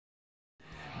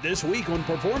This week on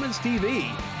Performance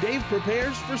TV, Dave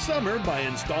prepares for summer by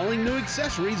installing new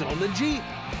accessories on the Jeep.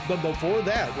 But before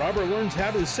that, Robert learns how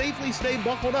to safely stay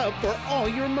buckled up for all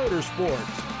your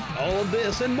motorsports. All of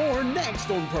this and more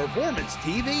next on Performance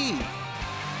TV.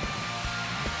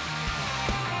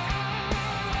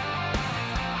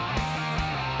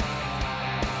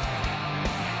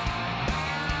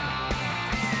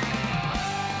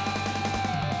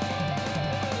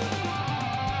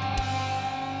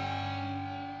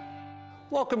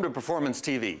 Welcome to Performance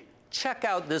TV. Check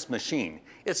out this machine.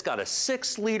 It's got a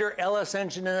 6-liter LS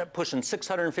engine in it, pushing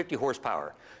 650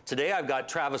 horsepower. Today I've got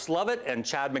Travis Lovett and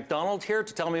Chad McDonald here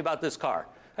to tell me about this car.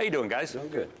 How you doing, guys? Doing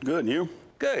good. Good, and you?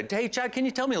 Good. Hey, Chad, can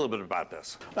you tell me a little bit about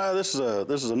this? This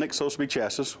is a Nick Soseby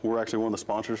chassis. We're actually one of the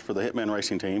sponsors for the Hitman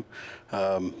Racing team.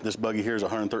 This buggy here is a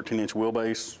 113-inch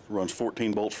wheelbase, runs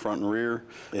 14 bolts front and rear.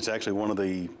 It's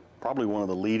actually probably one of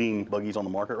the leading buggies on the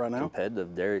market right now. Competitive,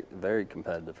 very, very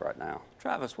competitive right now.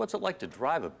 Travis, what's it like to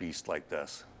drive a beast like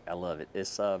this? I love it.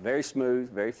 It's very smooth,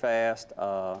 very fast,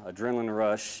 adrenaline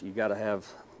rush. You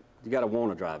gotta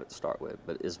want to drive it to start with,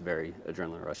 but it's very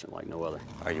adrenaline rushing like no other.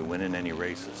 Are you winning any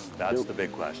races? That's the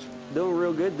big question. Doing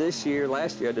real good this year.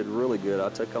 Last year I did really good. I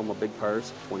took home a big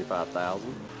purse, $25,000,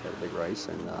 had a big race,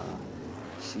 and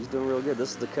she's doing real good.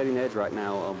 This is the cutting edge right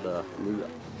now of the new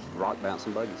rock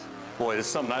bouncing buggies. Boy, it's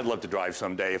something I'd love to drive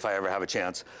someday if I ever have a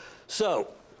chance. So,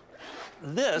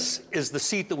 this is the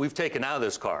seat that we've taken out of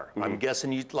this car. I'm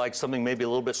guessing you'd like something maybe a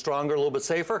little bit stronger, a little bit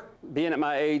safer? Being at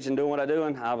my age and doing what I'm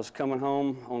doing, I was coming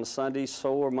home on a Sunday,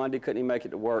 sore. Monday, couldn't even make it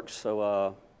to work.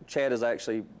 So Chad has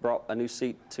actually brought a new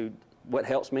seat to what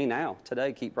helps me now,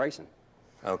 today, keep racing.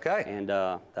 Okay. And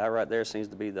that right there seems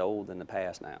to be the old and the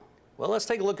past now. Well, let's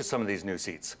take a look at some of these new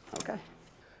seats. Okay.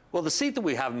 Well, the seat that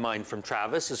we have in mind from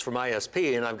Travis is from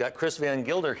ISP, and I've got Chris Van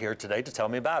Gilder here today to tell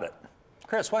me about it.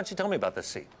 Chris, why don't you tell me about this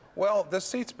seat? Well, this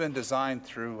seat's been designed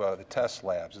through the test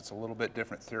labs. It's a little bit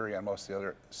different theory on most of the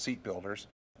other seat builders.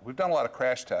 We've done a lot of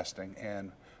crash testing,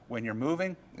 and when you're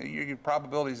moving, your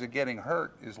probabilities of getting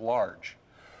hurt is large.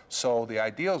 So the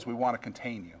ideal is we want to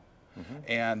contain you.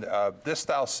 And this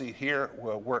style seat here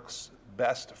works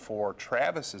best for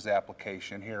Travis's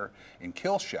application here in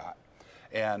kill shot.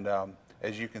 And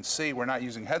as you can see, we're not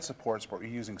using head supports, but we're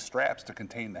using straps to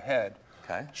contain the head.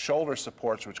 Okay. Shoulder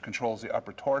supports, which controls the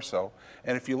upper torso.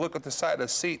 And if you look at the side of the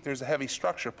seat, there's a heavy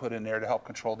structure put in there to help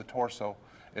control the torso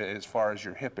as far as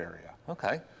your hip area.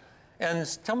 Okay.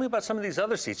 And tell me about some of these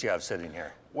other seats you have sitting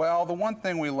here. Well, the one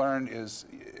thing we learned is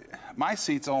my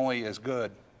seat's only as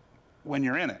good when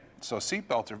you're in it. So seat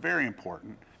belts are very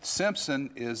important. Simpson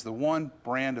is the one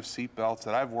brand of seat belts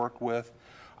that I've worked with.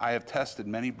 I have tested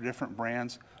many different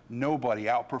brands. Nobody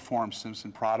outperforms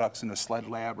Simpson products in the sled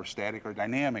lab or static or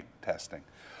dynamic testing.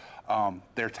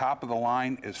 They're top of the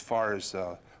line as far as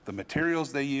the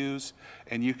materials they use,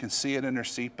 and you can see it in their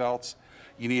seat belts.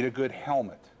 You need a good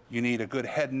helmet. You need a good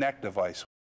head neck device.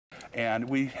 And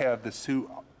we have the suit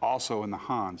also in the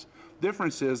Hans.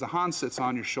 Difference is the Hans sits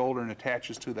on your shoulder and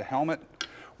attaches to the helmet,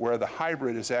 where the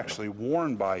hybrid is actually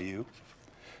worn by you,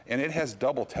 and it has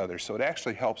double tether, so it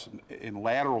actually helps in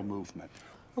lateral movement.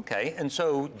 Okay, and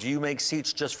so do you make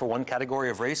seats just for one category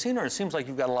of racing, or it seems like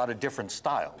you've got a lot of different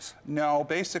styles? No,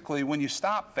 basically, when you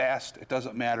stop fast, it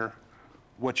doesn't matter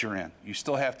what you're in. You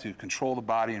still have to control the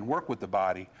body and work with the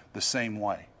body the same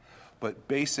way. But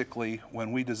basically,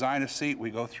 when we design a seat,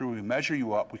 we go through, we measure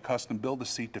you up, we custom build the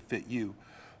seat to fit you,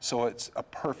 so it's a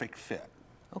perfect fit.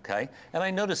 Okay, and I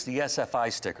noticed the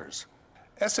SFI stickers.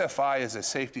 SFI is a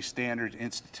Safety Standards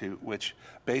Institute, which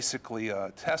basically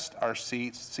tests our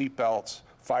seats, seat belts,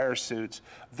 fire suits.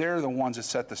 They're the ones that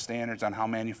set the standards on how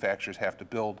manufacturers have to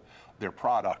build their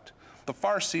product. The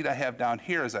far seat I have down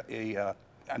here is a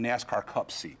NASCAR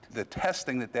Cup seat. The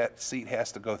testing that seat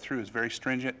has to go through is very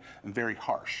stringent and very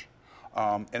harsh.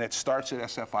 And it starts at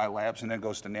SFI Labs and then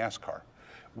goes to NASCAR.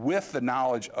 With the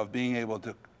knowledge of being able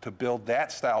to build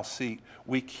that style seat,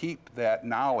 we keep that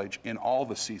knowledge in all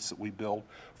the seats that we build,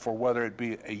 for whether it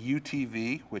be a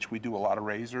UTV, which we do a lot of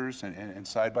razors and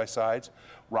side-by-sides,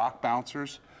 rock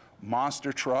bouncers,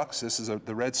 monster trucks. This is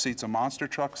the red seat's a monster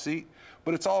truck seat,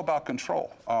 but it's all about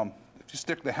control. If you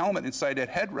stick the helmet inside that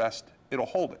headrest, it'll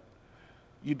hold it.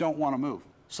 You don't want to move.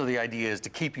 So the idea is to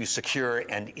keep you secure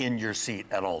and in your seat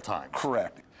at all times.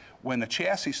 Correct. When the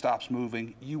chassis stops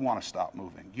moving, you want to stop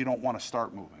moving. You don't want to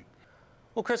start moving.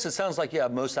 Well, Chris, it sounds like you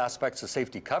have most aspects of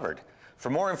safety covered.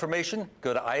 For more information,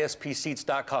 go to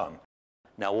ispseats.com.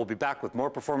 Now, we'll be back with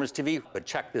more Performance TV, but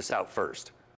check this out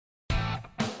first. Do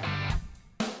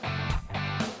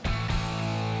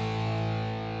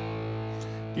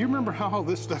you remember how all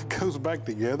this stuff goes back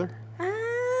together?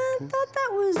 thought that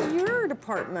was your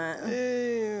department.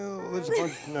 Yeah, there's a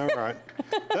bunch, all right.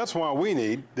 That's why we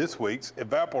need this week's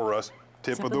Evapo-Rust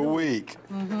Tip of the Week.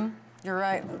 You're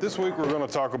right. This week we're going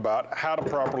to talk about how to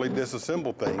properly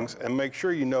disassemble things and make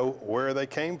sure you know where they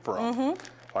came from.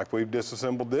 Like we've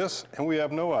disassembled this and we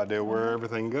have no idea where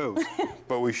everything goes.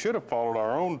 But we should have followed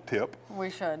our own tip. We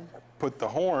should. Put the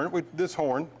horn, this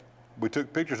horn, we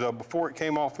took pictures of before it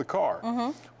came off the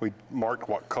car. We marked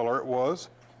what color it was,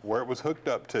 where it was hooked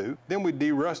up to, then we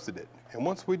de-rusted it. And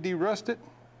once we de-rust it,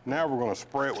 now we're going to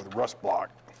spray it with rust block.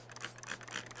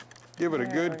 Give it a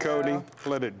good coating,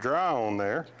 let it dry on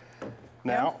there.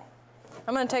 Now,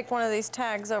 I'm going to take one of these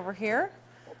tags over here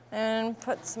and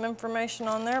put some information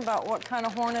on there about what kind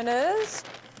of horn it is,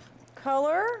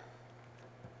 color,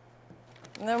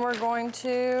 and then we're going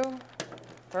to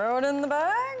throw it in the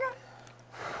bag.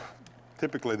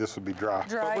 typically this would be dry.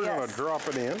 Dry, but we're yes. going to drop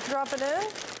it in. Drop it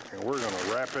in. And we're going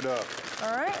to wrap it up.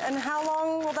 All right, and how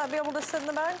long will that be able to sit in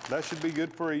the bag? That should be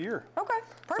good for a year. Okay,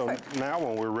 perfect. So now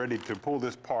when we're ready to pull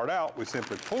this part out, we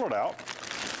simply pull it out,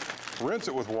 rinse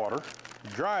it with water,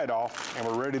 dry it off, and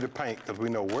we're ready to paint because we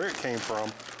know where it came from,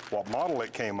 what model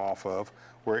it came off of,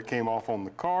 where it came off on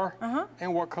the car,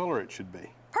 and what color it should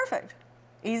be. Perfect.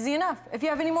 Easy enough. If you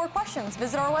have any more questions,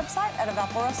 visit our website at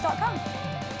Evapo-Rust.com.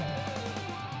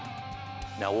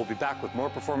 Now we'll be back with more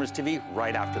Performance TV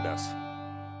right after this.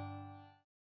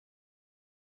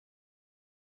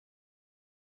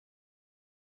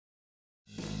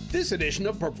 This edition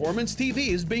of Performance TV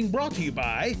is being brought to you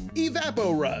by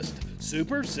Evapo-Rust,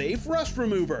 super safe rust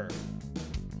remover.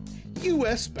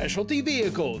 U.S. Specialty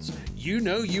Vehicles, you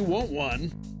know you want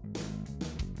one.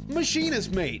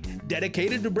 Machinist Mate,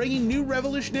 dedicated to bringing new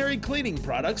revolutionary cleaning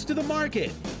products to the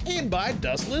market. And by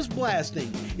Dustless Blasting,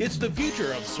 it's the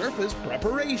future of surface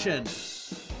preparation.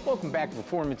 Welcome back to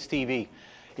Performance TV.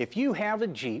 If you have a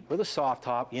Jeep with a soft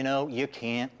top, you know you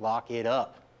can't lock it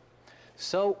up.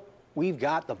 So we've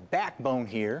got the backbone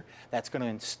here that's going to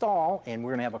install, and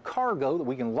we're going to have a cargo that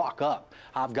we can lock up.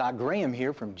 I've got Graham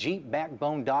here from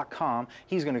Jeepbackbone.com.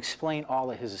 He's going to explain all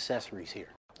of his accessories here.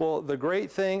 Well, the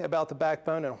great thing about the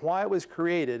backbone and why it was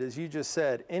created, as you just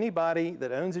said, anybody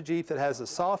that owns a Jeep that has a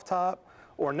soft top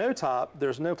or no top,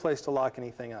 there's no place to lock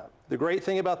anything up. The great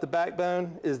thing about the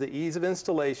backbone is the ease of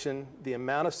installation, the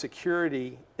amount of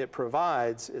security it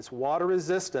provides, it's water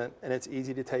resistant, and it's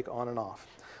easy to take on and off.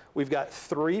 We've got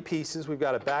 3 pieces. We've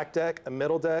got a back deck, a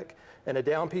middle deck, and a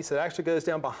down piece that actually goes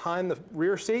down behind the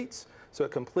rear seats, so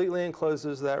it completely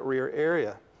encloses that rear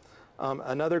area.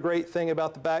 Another great thing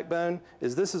about the backbone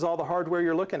is this is all the hardware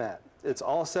you're looking at. It's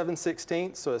all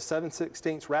 7/16, so a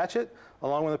 7/16 ratchet,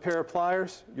 along with a pair of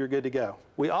pliers, you're good to go.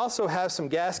 We also have some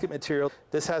gasket material.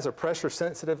 This has a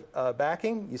pressure-sensitive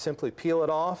backing. You simply peel it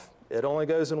off. It only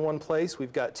goes in one place.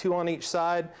 We've got 2 on each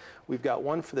side. We've got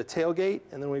 1 for the tailgate,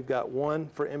 and then we've got 1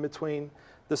 for in between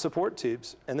the support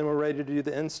tubes, and then we're ready to do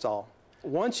the install.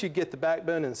 Once you get the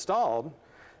backbone installed,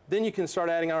 then you can start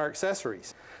adding our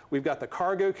accessories. We've got the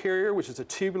cargo carrier, which is a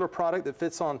tubular product that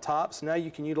fits on top, so now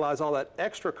you can utilize all that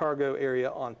extra cargo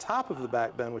area on top of the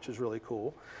backbone, which is really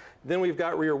cool. Then we've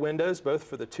got rear windows, both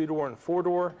for the 2-door and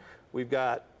 4-door. We've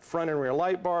got front and rear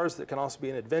light bars that can also be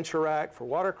an adventure rack for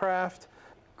watercraft.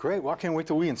 Great, well, I can't wait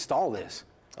till we install this.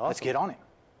 Awesome. Let's get on it.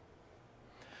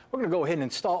 We're going to go ahead and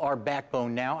install our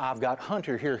backbone now. I've got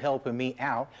Hunter here helping me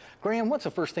out. Graham, what's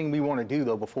the first thing we want to do,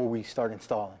 though, before we start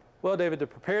installing? Well, David, to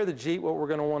prepare the Jeep, what we're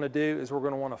going to want to do is we're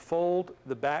going to want to fold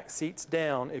the back seats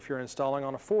down if you're installing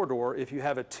on a 4-door. If you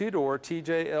have a 2-door,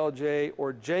 TJ, LJ,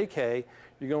 or JK,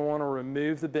 you're going to want to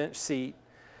remove the bench seat.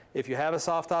 If you have a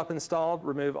soft top installed,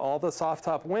 remove all the soft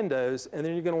top windows, and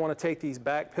then you're going to want to take these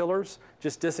back pillars,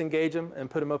 just disengage them and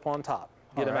put them up on top.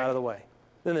 Get them out of the way.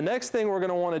 Then the next thing we're going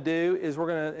to want to do is we're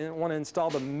going to want to install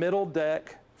the middle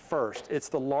deck first. It's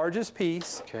the largest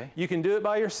piece. Okay. You can do it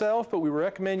by yourself, but we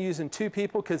recommend using 2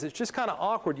 people because it's just kind of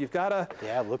awkward. You've got to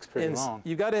it looks pretty long.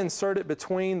 You've got to insert it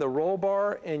between the roll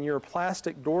bar and your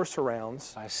plastic door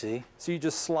surrounds. I see. So you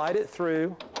just slide it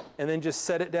through and then just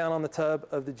set it down on the tub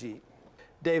of the Jeep.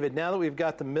 David, now that we've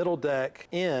got the middle deck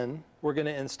in, we're going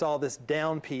to install this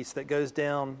down piece that goes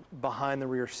down behind the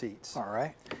rear seats. All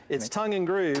right. It's tongue and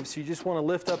groove, so you just want to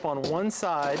lift up on one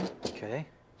side. Okay.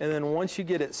 And then once you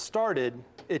get it started,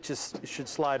 it should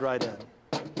slide right in.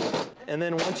 And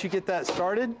then once you get that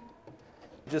started,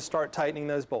 just start tightening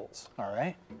those bolts. All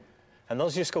right. And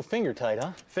those just go finger tight,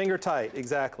 huh? Finger tight,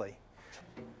 exactly.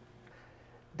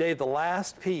 Dave, the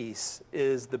last piece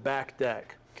is the back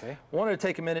deck. Okay. I wanted to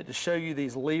take a minute to show you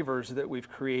these levers that we've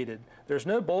created. There's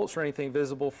no bolts or anything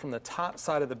visible from the top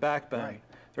side of the backbone. Right.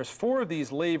 There's 4 of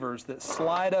these levers that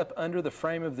slide up under the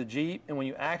frame of the Jeep, and when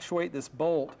you actuate this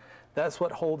bolt, That's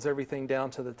what holds everything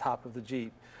down to the top of the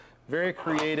Jeep. Very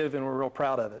creative, and we're real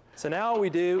proud of it. So now all we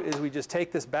do is we just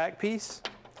take this back piece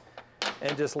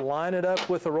and just line it up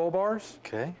with the roll bars.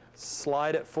 Okay.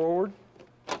 Slide it forward,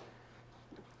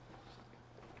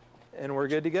 and we're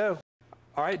good to go.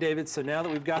 All right, David, so now that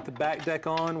we've got the back deck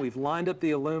on, we've lined up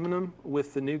the aluminum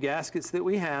with the new gaskets that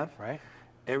we have. Right.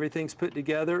 Everything's put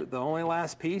together. The only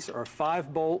last piece are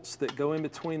 5 bolts that go in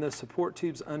between the support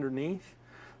tubes underneath.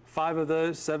 5 of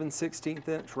those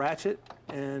 7/16" ratchet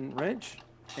and wrench,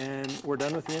 and we're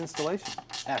done with the installation.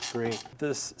 That's great.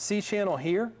 This C-channel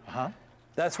here,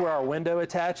 that's where our window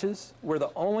attaches. We're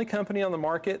the only company on the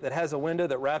market that has a window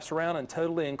that wraps around and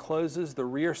totally encloses the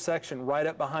rear section right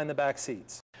up behind the back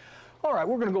seats. All right,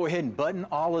 we're going to go ahead and button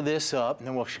all of this up, and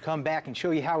then we'll come back and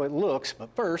show you how it looks. But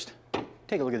first,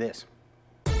 take a look at this.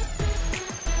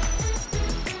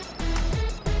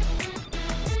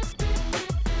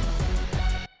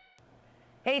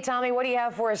 Hey, Tommy, what do you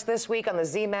have for us this week on the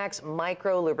zMAX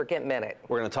Micro Lubricant Minute?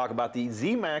 We're going to talk about the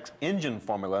zMAX engine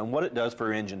formula and what it does for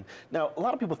your engine. Now, a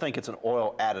lot of people think it's an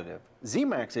oil additive.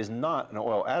 zMAX is not an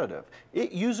oil additive.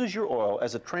 It uses your oil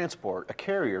as a transport, a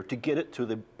carrier, to get it to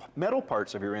the metal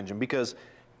parts of your engine because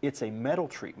it's a metal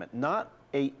treatment, not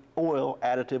a oil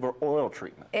additive or oil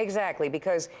treatment. Exactly,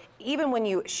 because even when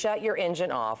you shut your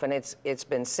engine off and it's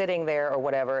been sitting there or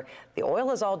whatever, the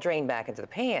oil is all drained back into the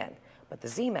pan. But the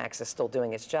zMAX is still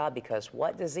doing its job because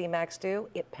what does zMAX do?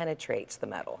 It penetrates the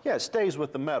metal. Yeah, it stays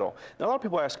with the metal. Now, a lot of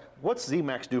people ask, what's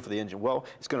zMAX do for the engine? Well,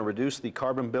 it's going to reduce the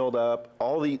carbon buildup,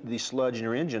 all the sludge in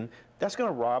your engine. That's going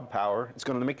to rob power. It's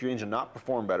going to make your engine not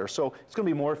perform better. So it's going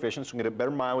to be more efficient. It's going to get better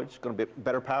mileage. It's going to be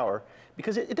better power.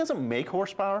 Because it doesn't make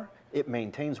horsepower, it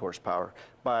maintains horsepower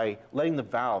by letting the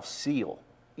valve seal.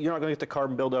 You're not going to get the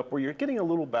carbon buildup where you're getting a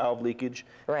little valve leakage.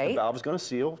 Right. The valve is going to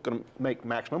seal, going to make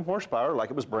maximum horsepower like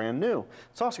it was brand new.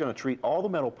 It's also going to treat all the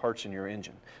metal parts in your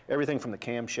engine. Everything from the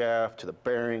camshaft to the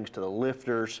bearings to the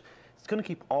lifters. It's going to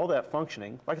keep all that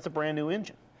functioning like it's a brand new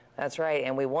engine. That's right,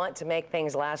 and we want to make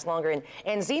things last longer.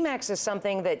 And zMAX is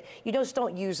something that you just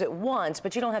don't use it once,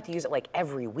 but you don't have to use it like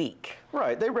every week.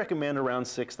 Right. They recommend around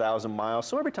 6,000 miles.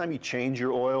 So every time you change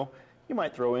your oil, you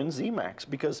might throw in zMAX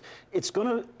because it's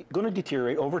going to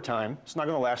deteriorate over time. It's not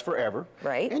going to last forever.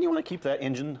 Right. And you want to keep that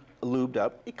engine lubed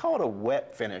up. You call it a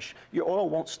wet finish. Your oil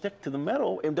won't stick to the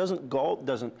metal. It doesn't gulp,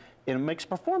 and it makes it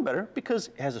perform better because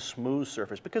it has a smooth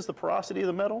surface. Because the porosity of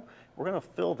the metal, we're going to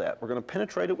fill that. We're going to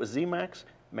penetrate it with zMAX,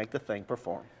 make the thing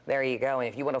perform. There you go. And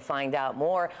if you want to find out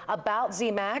more about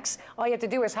zMAX, all you have to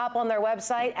do is hop on their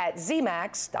website at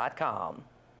zmax.com.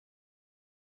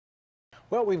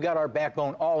 Well, we've got our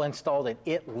backbone all installed, and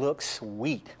it looks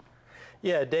sweet.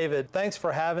 Yeah, David, thanks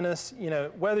for having us. You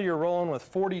know, whether you're rolling with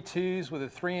 42s with a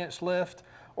 3-inch lift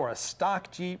or a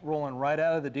stock Jeep rolling right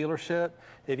out of the dealership,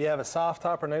 if you have a soft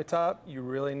top or no top, you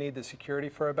really need the security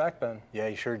for a backbone. Yeah,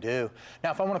 you sure do.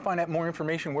 Now, if I want to find out more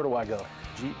information, where do I go?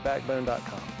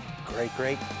 Jeepbackbone.com. Great,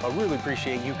 great. I really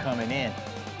appreciate you coming in.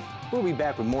 We'll be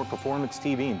back with more Performance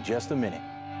TV in just a minute.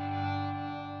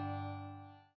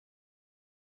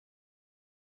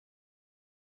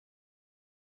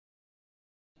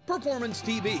 Performance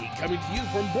TV coming to you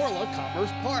from Borla Commerce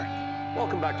Park.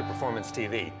 Welcome back to Performance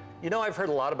TV. You know, I've heard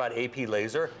a lot about AP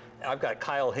Lazer. I've got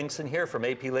Kyle Hinkson here from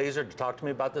AP Lazer to talk to me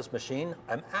about this machine.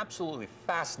 I'm absolutely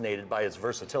fascinated by its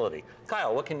versatility.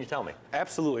 Kyle, what can you tell me?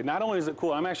 Absolutely. Not only is it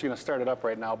cool, I'm actually going to start it up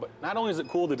right now, but not only is it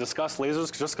cool to discuss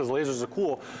lasers just because lasers are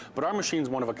cool, but our machine's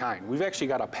one of a kind. We've actually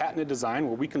got a patented design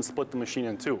where we can split the machine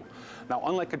in two. Now,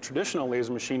 unlike a traditional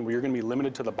laser machine where you're going to be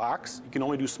limited to the box, you can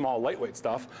only do small, lightweight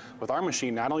stuff. With our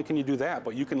machine, not only can you do that,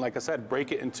 but you can, like I said,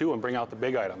 break it in two and bring out the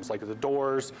big items, like the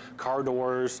doors, car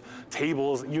doors,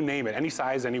 tables, you name it, any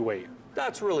size, any weight.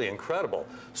 That's really incredible.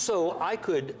 So I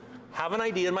could have an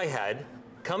idea in my head,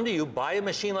 come to you, buy a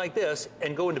machine like this,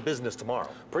 and go into business tomorrow.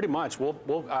 Pretty much.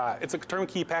 It's a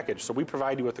turnkey package. So we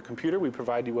provide you with the computer, we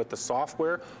provide you with the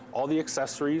software, all the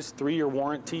accessories, 3-year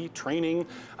warranty, training,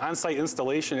 on-site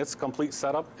installation. It's a complete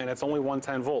setup, and it's only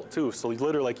 110 volt too. So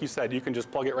literally, like you said, you can just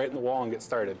plug it right in the wall and get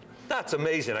started. That's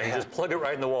amazing. I can just plug it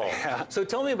right in the wall. Yeah. So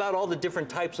tell me about all the different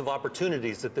types of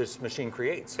opportunities that this machine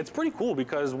creates. It's pretty cool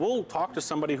because we'll talk to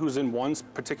somebody who's in one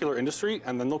particular industry,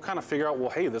 and then they'll kind of figure out, well,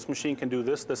 hey, this machine can do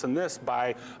this, this, and this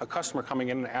by a customer coming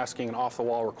in and asking an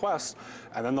off-the-wall request,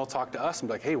 and then they'll talk to us and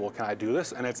be like, hey, well, can I do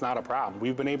this? And it's not a problem.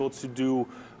 We've been able to do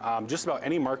just about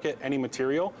any market, any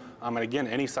material, and again,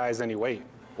 any size, any weight.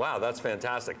 Wow, that's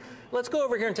fantastic. Let's go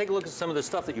over here and take a look at some of the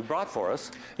stuff that you brought for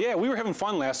us. Yeah, we were having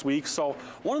fun last week. So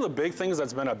one of the big things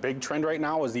that's been a big trend right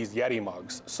now is these Yeti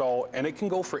mugs. So, and it can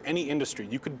go for any industry.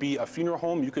 You could be a funeral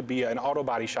home, you could be an auto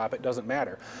body shop, it doesn't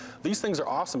matter. These things are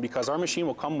awesome because our machine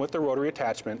will come with the rotary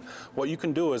attachment. What you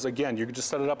can do is, again, you can just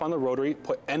set it up on the rotary,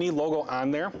 put any logo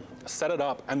on there, set it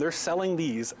up, and they're selling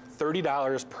these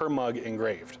 $30 per mug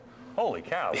engraved. Holy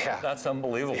cow, yeah. That's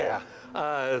unbelievable.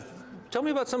 Yeah. Tell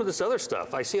me about some of this other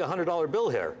stuff. I see a $100 bill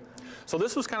here. So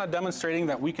this was kind of demonstrating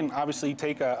that we can obviously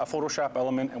take a Photoshop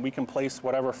element and we can place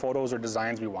whatever photos or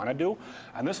designs we want to do.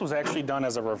 And this was actually done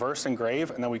as a reverse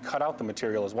engrave, and then we cut out the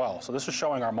material as well. So this is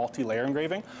showing our multi-layer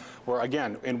engraving, where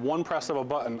again, in one press of a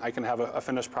button, I can have a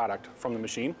finished product from the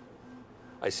machine.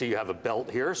 I see you have a belt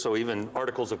here, so even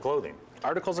articles of clothing.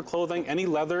 Articles of clothing, any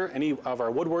leather, any of our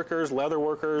woodworkers, leather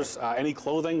workers, any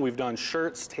clothing. We've done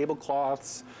shirts,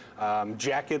 tablecloths,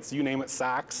 jackets, you name it,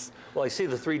 socks. Well, I see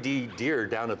the 3D deer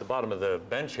down at the bottom of the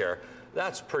bench here.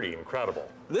 That's pretty incredible.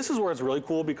 This is where it's really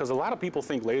cool because a lot of people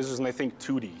think lasers and they think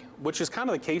 2D, which is kind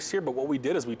of the case here, but what we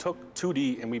did is we took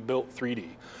 2D and we built 3D.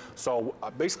 So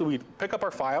basically we pick up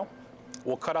our file,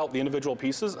 we'll cut out the individual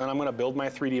pieces, and I'm going to build my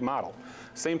 3D model.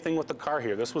 Same thing with the car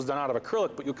here. This was done out of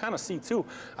acrylic, but you'll kind of see too,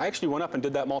 I actually went up and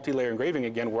did that multi-layer engraving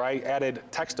again, where I added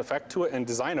text effect to it and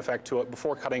design effect to it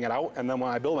before cutting it out, and then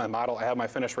when I build my model, I have my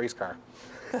finished race car.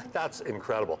 That's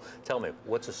incredible. Tell me,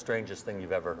 what's the strangest thing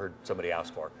you've ever heard somebody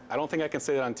ask for? I don't think I can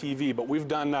say that on TV, but we've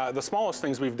done, the smallest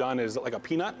things we've done is like a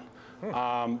peanut,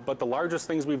 but the largest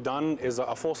things we've done is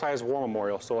a full-size war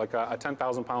memorial, so like a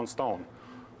 10,000-pound stone.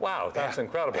 Wow, that's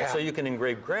incredible. Yeah. So you can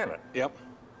engrave granite. Yep.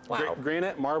 Wow.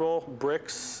 Granite, marble,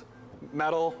 bricks,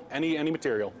 metal, any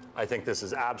material. I think this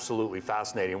is absolutely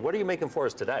fascinating. What are you making for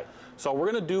us today? So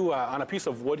we're going to do, on a piece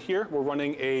of wood here, we're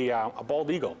running a bald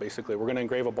eagle, basically. We're going to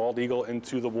engrave a bald eagle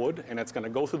into the wood, and it's going to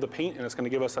go through the paint, and it's going to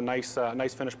give us a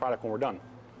nice finished product when we're done.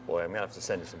 Boy, I'm going to have to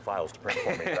send you some files to print for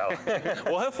me, though.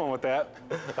 We'll have fun with that.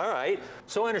 All right.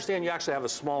 So I understand you actually have a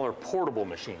smaller portable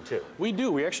machine, too. We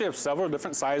do. We actually have several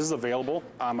different sizes available.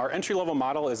 Our entry-level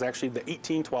model is actually the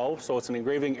 1812, so it's an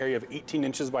engraving area of 18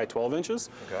 inches by 12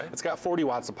 inches. Okay. It's got 40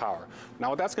 watts of power. Now,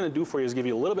 what that's going to do for you is give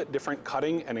you a little bit different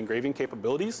cutting and engraving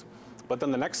capabilities. But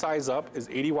then the next size up is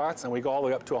 80 watts, and we go all the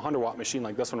way up to a 100-watt machine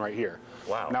like this one right here.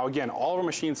 Wow. Now again, all of our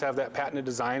machines have that patented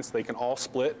design, so they can all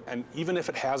split, and even if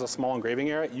it has a small engraving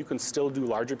area, you can still do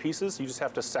larger pieces. You just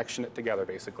have to section it together,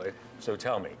 basically. So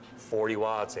tell me, 40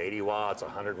 watts, 80 watts,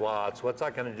 100 watts, what's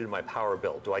that going to do to my power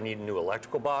bill? Do I need a new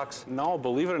electrical box? No,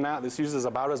 believe it or not, this uses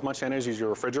about as much energy as your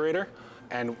refrigerator.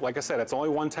 And like I said, it's only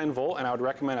 110 volt, and I would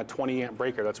recommend a 20 amp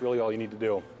breaker. That's really all you need to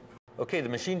do. Okay, the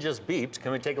machine just beeped.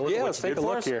 Can we take a look at what let's you take did a for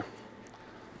look us? here.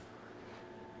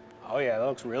 Oh yeah, that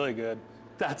looks really good.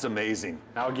 That's amazing.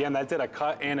 Now again, that did a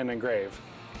cut and an engrave.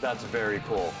 That's very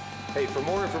cool. Hey, for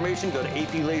more information, go to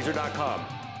aplaser.com.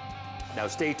 Now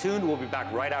stay tuned. We'll be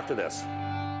back right after this.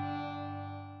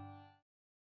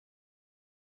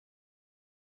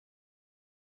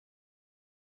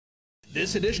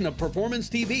 This edition of Performance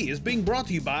TV is being brought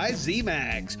to you by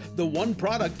zMAX, the one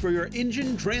product for your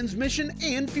engine, transmission,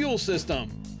 and fuel system.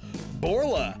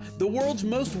 Borla, the world's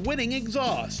most winning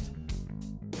exhaust.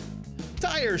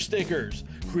 Tire stickers,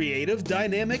 creative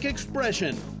dynamic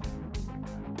expression.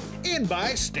 And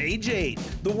by Stage 8,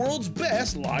 the world's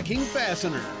best locking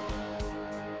fastener.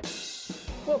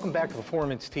 Welcome back to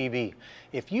Performance TV.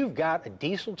 If you've got a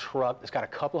diesel truck that's got a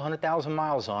couple 100,000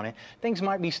 miles on it, things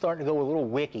might be starting to go a little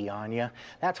wicky on you.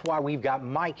 That's why we've got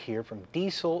Mike here from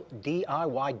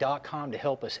dieseldiy.com to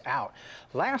help us out.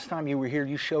 Last time you were here,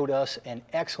 you showed us an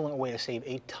excellent way to save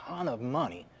a ton of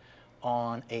money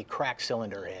on a cracked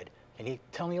cylinder head. Can you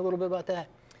tell me a little bit about that?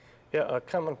 Yeah, a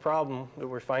common problem that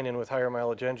we're finding with higher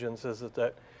mileage engines is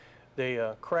that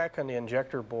they crack on the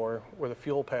injector bore where the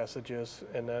fuel passage is,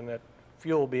 and then that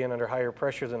fuel being under higher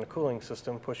pressure than the cooling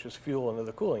system pushes fuel into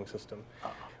the cooling system.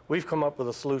 We've come up with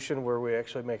a solution where we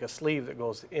actually make a sleeve that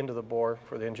goes into the bore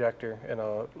for the injector and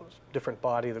a different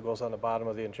body that goes on the bottom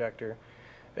of the injector,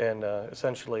 and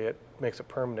essentially it makes a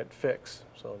permanent fix,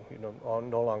 so you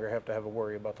no longer have to have a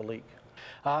worry about the leak.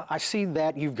 I see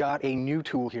that you've got a new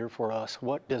tool here for us.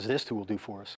 What does this tool do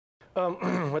for us?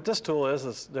 What this tool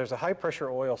is there's a high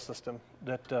pressure oil system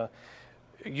that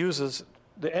uses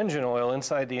the engine oil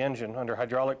inside the engine under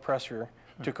hydraulic pressure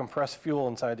to compress fuel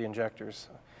inside the injectors.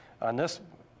 On this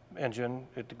engine,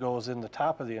 it goes in the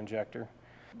top of the injector.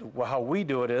 How we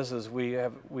do it is we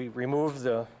remove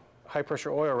the high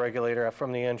pressure oil regulator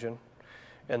from the engine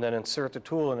and then insert the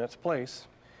tool in its place.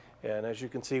 And as you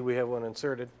can see, we have one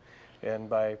inserted. And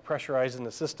by pressurizing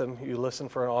the system, you listen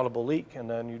for an audible leak, and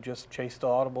then you just chase the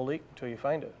audible leak until you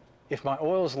find it. If my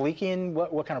oil's leaking,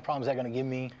 what kind of problem is that going to give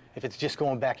me if it's just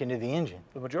going back into the engine?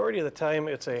 The majority of the time,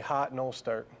 it's a hot no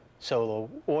start. So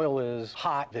the oil is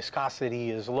hot,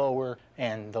 viscosity is lower,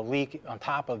 and the leak on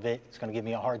top of it is going to give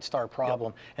me a hard start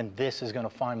problem, and this is going to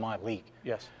find my leak.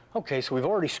 Yes. Okay, so we've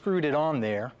already screwed it on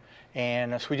there,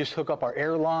 and so we just hook up our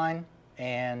air line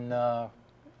and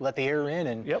let the air in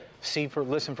and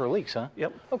listen for leaks, huh?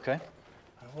 Yep. Okay.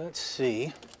 Let's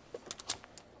see.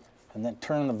 And then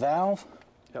turn the valve.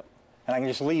 Yep. And I can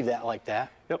just leave that like that.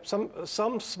 Yep.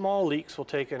 Some small leaks will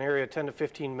take an area 10 to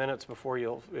 15 minutes before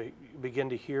you'll begin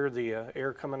to hear the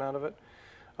air coming out of it.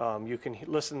 You can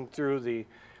listen through the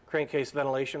crankcase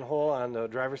ventilation hole on the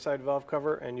driver's side valve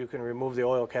cover, and you can remove the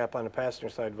oil cap on the passenger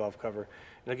side valve cover.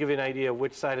 And it'll give you an idea of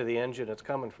which side of the engine it's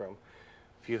coming from.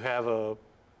 If you have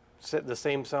the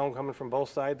same sound coming from both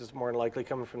sides, it's more than likely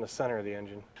coming from the center of the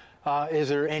engine. Is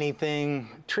there anything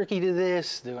tricky to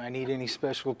this? Do I need any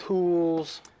special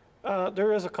tools?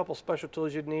 There is a couple special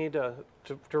tools you'd need to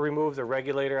remove the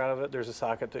regulator out of it. There's a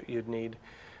socket that you'd need.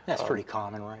 That's pretty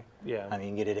common, right? Yeah. I mean, you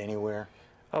can get it anywhere.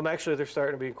 Actually, they're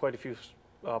starting to be in quite a few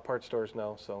parts stores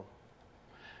now. So.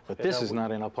 But this is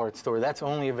not in a parts store. That's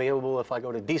only available if I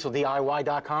go to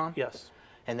dieseldiy.com? Yes.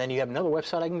 And then you have another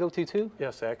website I can go to too?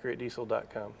 Yes,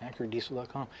 AccurateDiesel.com.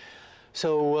 AccurateDiesel.com.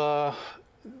 So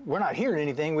we're not hearing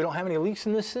anything. We don't have any leaks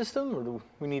in this system, or do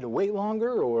we need to wait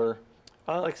longer, or?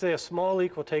 Like I say, a small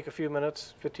leak will take a few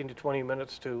minutes, 15 to 20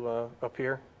 minutes to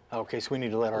appear. Okay, so we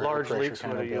need to let our large air pressure leaks,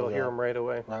 kind of you'll hear them right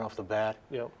away. Right off the bat?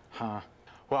 Yep. Huh.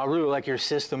 Well, I really like your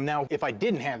system. Now, if I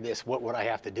didn't have this, what would I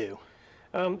have to do?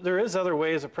 There is other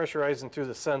ways of pressurizing through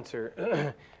the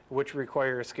sensor, which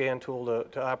require a scan tool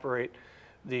to operate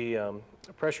the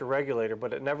pressure regulator,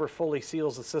 but it never fully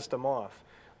seals the system off.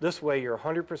 This way, you're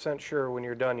 100% sure when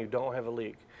you're done you don't have a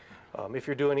leak. If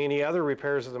you're doing any other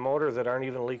repairs of the motor that aren't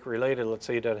even leak related, let's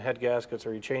say you've done head gaskets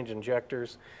or you change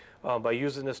injectors, by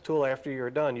using this tool after you're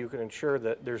done, you can ensure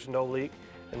that there's no leak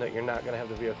and that you're not going to have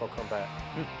the vehicle come back.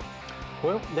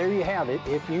 Well, there you have it.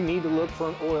 If you need to look for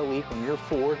an oil leak on your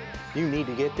Ford, you need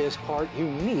to get this part. You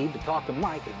need to talk to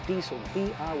Mike at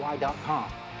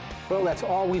dieseldiy.com. Well, that's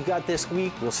all we've got this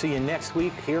week. We'll see you next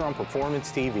week here on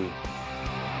Performance TV.